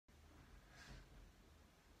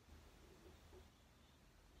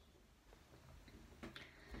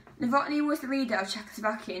Novotny was the leader of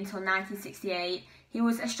Czechoslovakia until 1968. He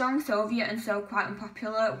was a strong Soviet and so quite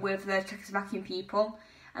unpopular with the Czechoslovakian people,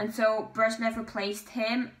 and so Brezhnev replaced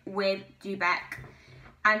him with Dubček.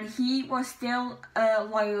 And he was still a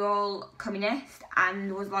loyal communist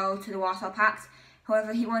and was loyal to the Warsaw Pact.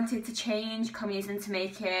 However, he wanted to change communism to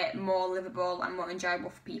make it more livable and more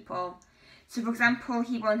enjoyable for people. So, for example,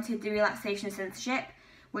 he wanted the relaxation of censorship,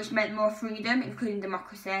 which meant more freedom, including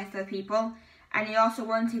democracy for people. And he also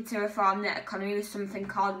wanted to reform the economy with something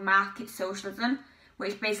called market socialism,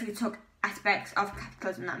 which basically took aspects of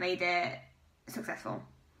capitalism that made it successful.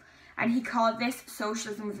 And he called this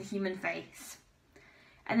socialism with a human face.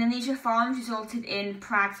 And then these reforms resulted in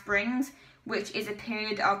Prague Springs, which is a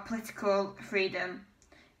period of political freedom,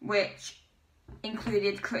 which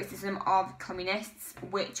included criticism of communists,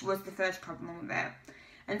 which was the first problem with it.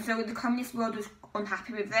 And so the communist world was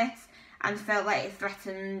unhappy with this and felt like it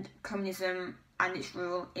threatened communism and its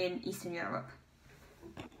rule in Eastern Europe.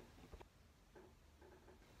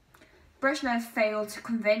 Brezhnev failed to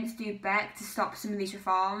convince Dubček to stop some of these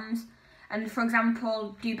reforms. And for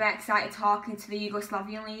example, Dubček started talking to the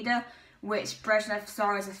Yugoslavian leader, which Brezhnev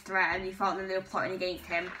saw as a threat, and he thought that they were plotting against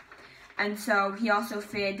him. And so he also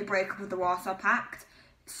feared the breakup of the Warsaw Pact.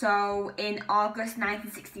 So in August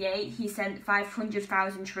 1968, he sent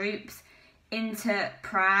 500,000 troops into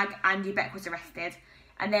Prague, and Dubček was arrested.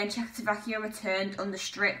 And then Czechoslovakia returned under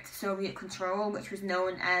strict Soviet control, which was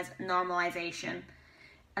known as normalization.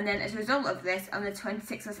 And then as a result of this, on the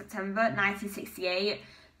 26th of September 1968,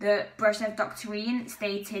 the Brezhnev Doctrine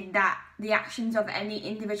stated that the actions of any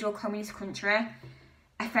individual communist country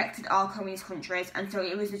affected all communist countries, and so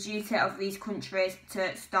it was the duty of these countries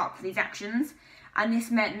to stop these actions. And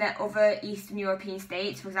this meant that other Eastern European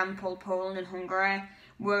states, for example Poland and Hungary,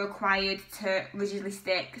 were required to rigidly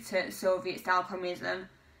stick to Soviet-style communism.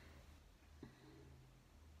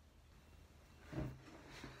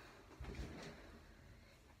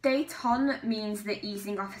 Dayton means the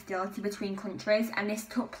easing of hostility between countries, and this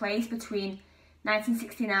took place between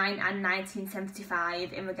 1969 and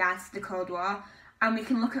 1975 in regards to the Cold War, and we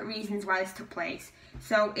can look at reasons why this took place.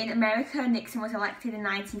 So in America, Nixon was elected in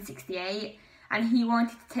 1968, and he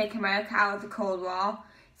wanted to take America out of the Cold War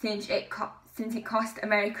since it cost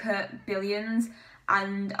America billions,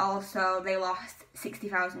 and also they lost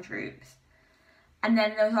 60,000 troops. And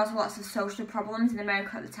then there was also lots of social problems in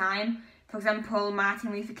America at the time. For example,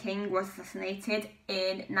 Martin Luther King was assassinated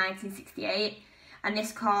in 1968, and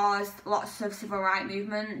this caused lots of civil rights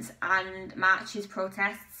movements and marches,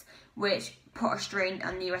 protests, which put a strain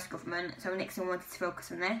on the US government, so Nixon wanted to focus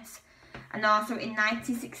on this. And also in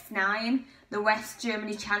 1969, the West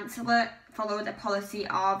Germany Chancellor followed a policy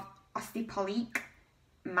of Ostpolitik,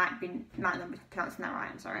 might not be pronouncing that right,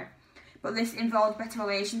 I'm sorry. But this involved better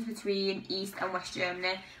relations between East and West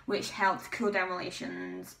Germany, which helped cool down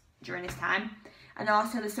relations during this time. And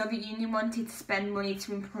also the Soviet Union wanted to spend money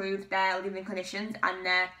to improve their living conditions and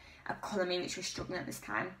their economy, which was struggling at this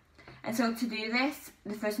time. And so to do this,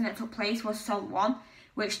 the first thing that took place was SALT I,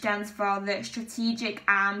 which stands for the Strategic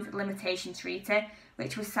Arms Limitation Treaty,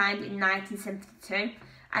 which was signed in 1972.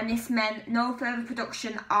 And this meant no further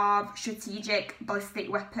production of strategic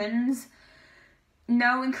ballistic weapons,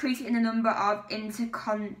 no increase in the number of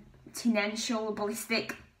intercontinental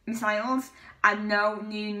ballistic missiles, and no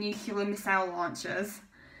new nuclear missile launchers.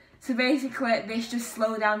 So basically, this just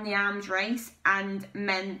slowed down the arms race and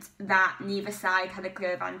meant that neither side had a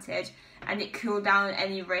clear advantage, and it cooled down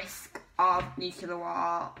any risk of nuclear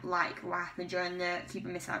war, like what happened during the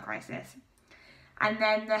Cuban Missile Crisis. And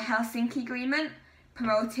then the Helsinki Agreement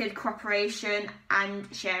promoted cooperation and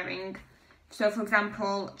sharing. So, for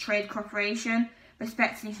example, trade cooperation,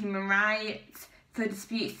 respecting human rights, for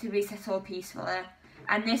disputes to be settled peacefully.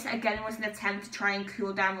 And this again was an attempt to try and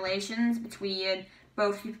cool down relations between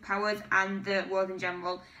both superpowers and the world in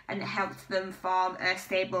general, and it helped them form a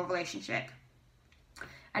stable relationship.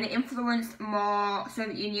 And it influenced more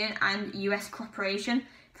Soviet Union and US cooperation.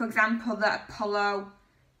 For example, the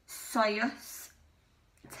Apollo-Soyuz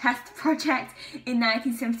test project in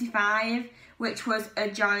 1975, which was a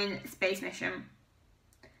joint space mission.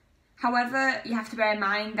 However, you have to bear in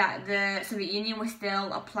mind that the Soviet Union was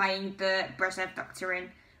still applying the Brezhnev Doctrine,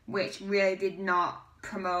 which really did not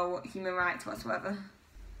promote human rights whatsoever.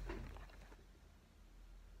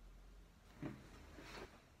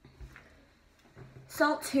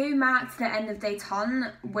 SALT II marked the end of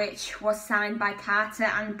Dayton, which was signed by Carter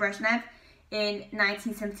and Brezhnev in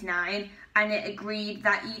 1979, and it agreed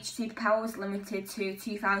that each superpower was limited to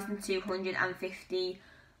 2,250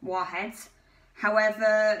 warheads.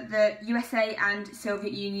 However, the USA and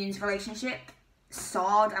Soviet Union's relationship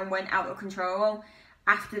soared and went out of control,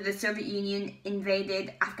 after the Soviet Union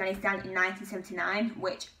invaded Afghanistan in 1979,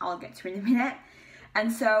 which I'll get to in a minute.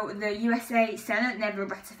 And so the USA Senate never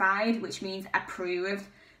ratified, which means approved,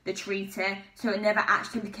 the treaty, so it never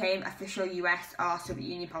actually became official US or Soviet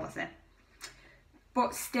Union policy.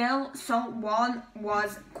 But still, SALT I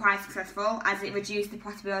was quite successful as it reduced the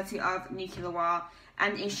possibility of nuclear war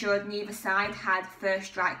and ensured neither side had first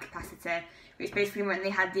strike capacity, which basically meant they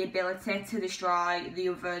had the ability to destroy the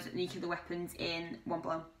other's nuclear weapons in one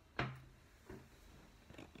blow.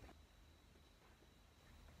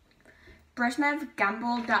 Brezhnev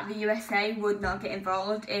gambled that the USA would not get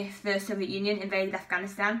involved if the Soviet Union invaded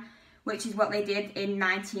Afghanistan, which is what they did in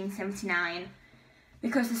 1979.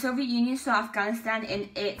 Because the Soviet Union saw Afghanistan in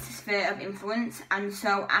its sphere of influence, and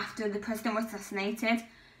so after the president was assassinated,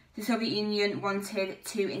 the Soviet Union wanted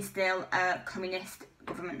to instill a communist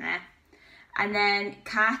government there. And then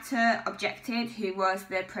Carter objected, who was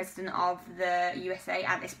the president of the USA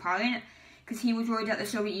at this point, because he was worried that the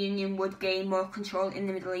Soviet Union would gain more control in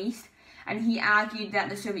the Middle East, and he argued that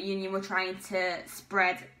the Soviet Union were trying to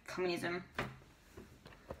spread communism.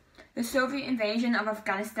 The Soviet invasion of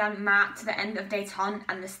Afghanistan marked the end of Dayton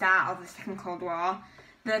and the start of the Second Cold War.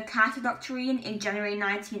 The Carter Doctrine in January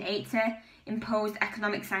 1980 imposed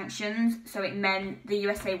economic sanctions, so it meant the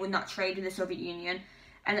USA would not trade with the Soviet Union,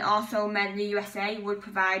 and it also meant the USA would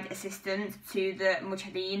provide assistance to the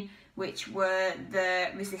Mujahideen, which were the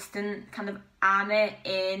resistant kind of army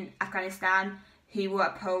in Afghanistan who were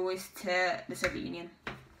opposed to the Soviet Union.